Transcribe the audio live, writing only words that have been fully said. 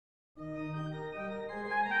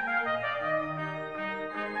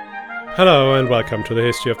Hello and welcome to the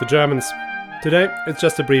History of the Germans. Today it's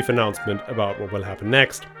just a brief announcement about what will happen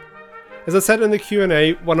next. As I said in the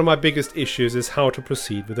Q&A, one of my biggest issues is how to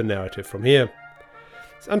proceed with the narrative from here.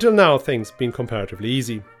 Until now things have been comparatively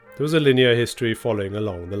easy. There was a linear history following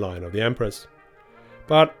along the line of the emperors.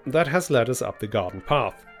 But that has led us up the garden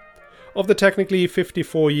path. Of the technically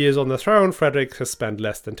 54 years on the throne, Frederick has spent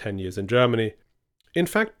less than 10 years in Germany. In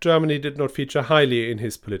fact, Germany did not feature highly in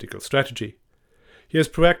his political strategy. He has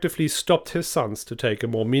proactively stopped his sons to take a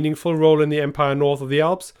more meaningful role in the empire north of the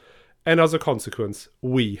Alps, and as a consequence,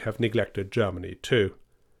 we have neglected Germany too.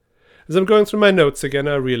 As I'm going through my notes again,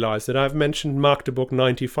 I realize that I've mentioned Magdeburg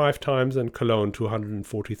 95 times and Cologne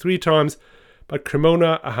 243 times, but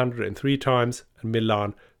Cremona 103 times and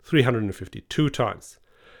Milan 352 times,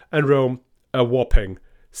 and Rome a whopping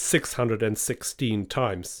 616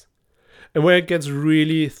 times. And where it gets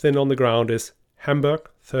really thin on the ground is Hamburg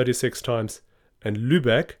 36 times, and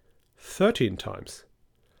Lübeck 13 times.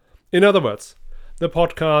 In other words, the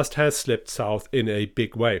podcast has slipped south in a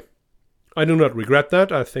big way. I do not regret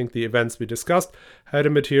that. I think the events we discussed had a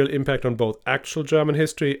material impact on both actual German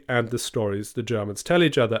history and the stories the Germans tell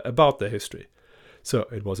each other about their history. So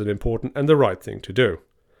it was an important and the right thing to do.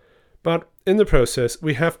 But in the process,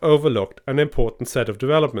 we have overlooked an important set of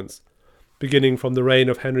developments. Beginning from the reign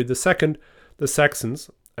of Henry II, the Saxons,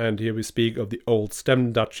 and here we speak of the old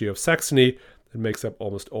stem duchy of Saxony, that makes up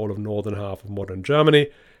almost all of northern half of modern Germany,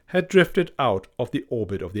 had drifted out of the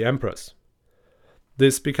orbit of the emperors.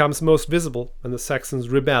 This becomes most visible when the Saxons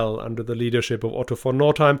rebel under the leadership of Otto von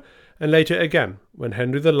Northeim, and later again when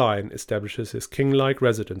Henry the Lion establishes his king-like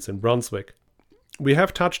residence in Brunswick. We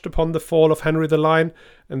have touched upon the fall of Henry the Lion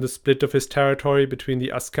and the split of his territory between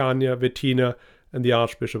the Ascania, Wettiner and the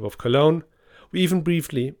Archbishop of Cologne. We even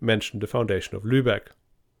briefly mentioned the foundation of Lübeck.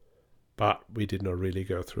 But we did not really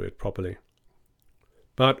go through it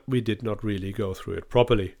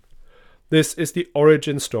properly. This is the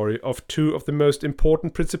origin story of two of the most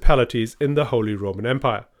important principalities in the Holy Roman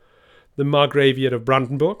Empire, the Margraviate of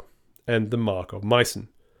Brandenburg and the Mark of Meissen,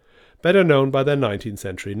 better known by their 19th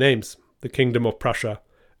century names, the Kingdom of Prussia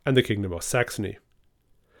and the Kingdom of Saxony.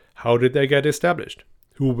 How did they get established?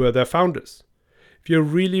 Who were their founders? If you're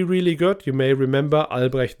really good, you may remember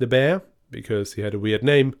Albrecht the Bear, because he had a weird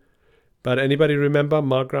name, but anybody remember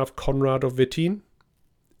Margraf Conrad of Wettin?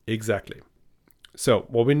 Exactly. So,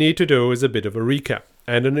 what we need to do is a bit of a recap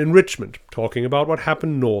and an enrichment, talking about what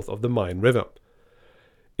happened north of the Main River.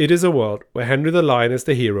 It is a world where Henry the Lion is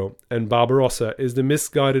the hero and Barbarossa is the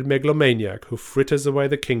misguided megalomaniac who fritters away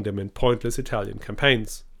the kingdom in pointless Italian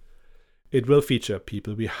campaigns. It will feature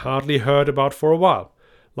people we hardly heard about for a while,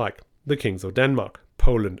 like the kings of Denmark,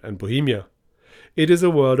 Poland and Bohemia. It is a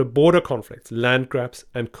world of border conflicts, land grabs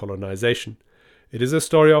and colonization. It is a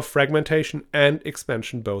story of fragmentation and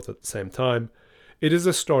expansion both at the same time. It is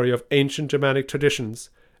a story of ancient Germanic traditions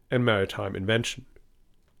and maritime invention.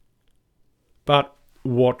 But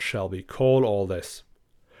what shall we call all this?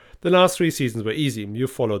 The last 3 seasons were easy. You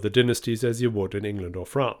follow the dynasties as you would in England or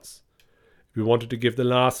France. If we wanted to give the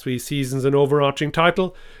last 3 seasons an overarching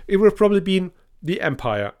title, it would have probably been The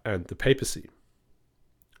Empire and the Papacy.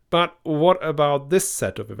 But what about this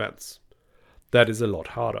set of events? That is a lot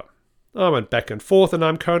harder. I went back and forth and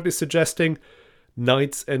I'm currently suggesting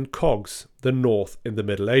Knights and Cogs, the North in the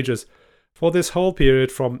Middle Ages, for this whole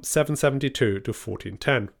period from 772 to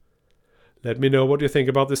 1410. Let me know what you think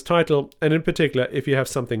about this title, and in particular, if you have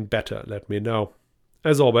something better, let me know.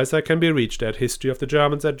 As always, I can be reached at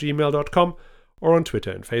historyofthegermans@gmail.com or on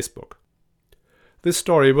Twitter and Facebook. This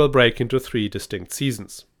story will break into 3 distinct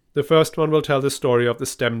seasons. The first one will tell the story of the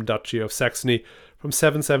stem duchy of Saxony from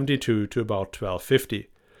 772 to about 1250.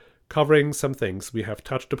 Covering some things we have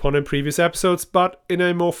touched upon in previous episodes, but in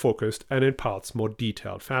a more focused and in parts more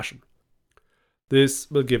detailed fashion. This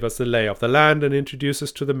will give us the lay of the land and introduce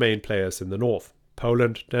us to the main players in the north,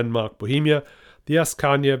 Poland, Denmark, Bohemia, the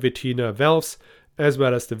Ascania, Wettiner, Welfs, as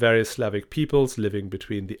well as the various Slavic peoples living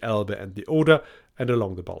between the Elbe and the Oder and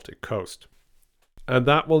along the Baltic coast. And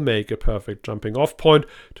that will make a perfect jumping off point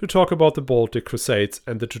to talk about the Baltic Crusades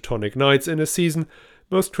and the Teutonic Knights in a season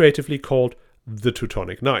most creatively called The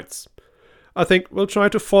Teutonic Knights. I think we'll try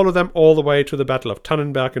to follow them all the way to the Battle of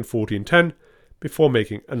Tannenberg in 1410 before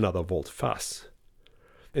making another volte-face.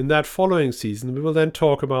 In that following season we will then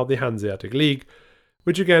talk about the Hanseatic League,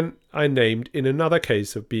 which again I named in another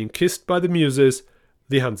case of being kissed by the muses,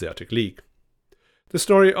 the Hanseatic League. The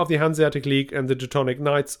story of the Hanseatic League and the Teutonic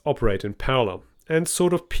Knights operate in parallel and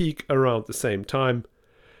sort of peak around the same time.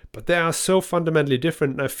 But they are so fundamentally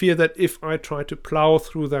different, and I fear that if I try to plow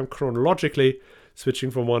through them chronologically,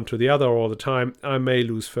 switching from one to the other all the time, I may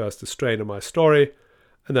lose first the strain of my story,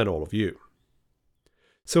 and then all of you.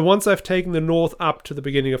 So once I've taken the north up to the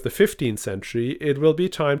beginning of the 15th century, it will be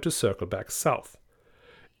time to circle back south.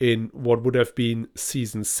 In what would have been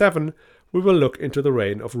season 7, we will look into the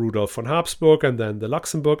reign of Rudolf von Habsburg and then the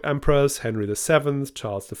Luxembourg emperors, Henry VII,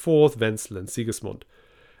 Charles IV, Wenzel and Sigismund.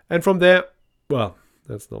 And from there, well,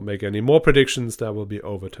 let's not make any more predictions, that will be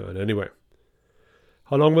overturned anyway.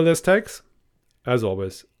 How long will this take? As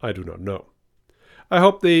always, I do not know. I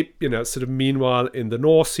hope the, sort of meanwhile in the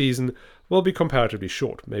North season will be comparatively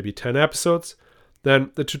short, maybe 10 episodes.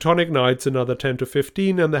 Then the Teutonic Knights another 10 to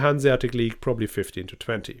 15 and the Hanseatic League probably 15 to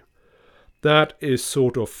 20. That is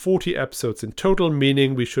sort of 40 episodes in total,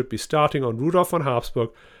 meaning we should be starting on Rudolf von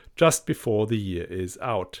Habsburg just before the year is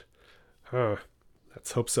out.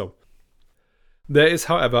 Let's hope so. There is,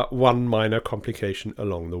 however, one minor complication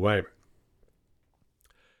along the way.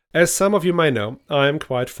 As some of you may know, I am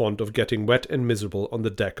quite fond of getting wet and miserable on the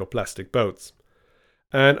deck of plastic boats.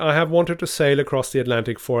 And I have wanted to sail across the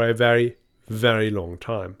Atlantic for a very, very long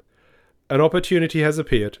time. An opportunity has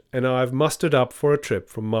appeared, and I have mustered up for a trip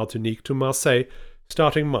from Martinique to Marseille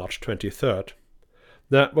starting March 23rd.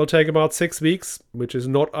 That will take about 6 weeks, which is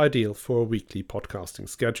not ideal for a weekly podcasting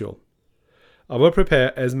schedule. I will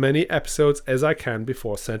prepare as many episodes as I can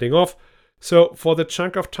before setting off, so for the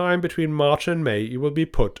chunk of time between March and May you will be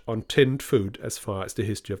put on tinned food as far as the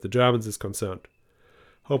history of the Germans is concerned.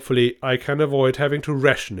 Hopefully I can avoid having to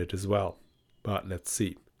ration it as well, but let's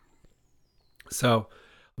see. So,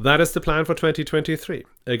 that is the plan for 2023.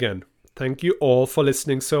 Again, thank you all for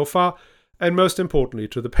listening so far, and most importantly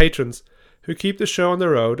to the patrons who keep the show on the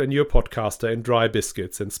road and your podcaster in dry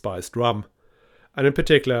biscuits and spiced rum. And in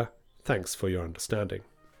particular, thanks for your understanding.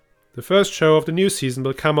 The first show of the new season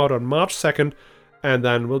will come out on March 2nd and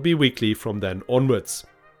then will be weekly from then onwards.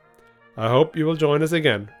 I hope you will join us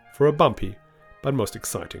again for a bumpy but most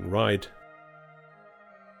exciting ride.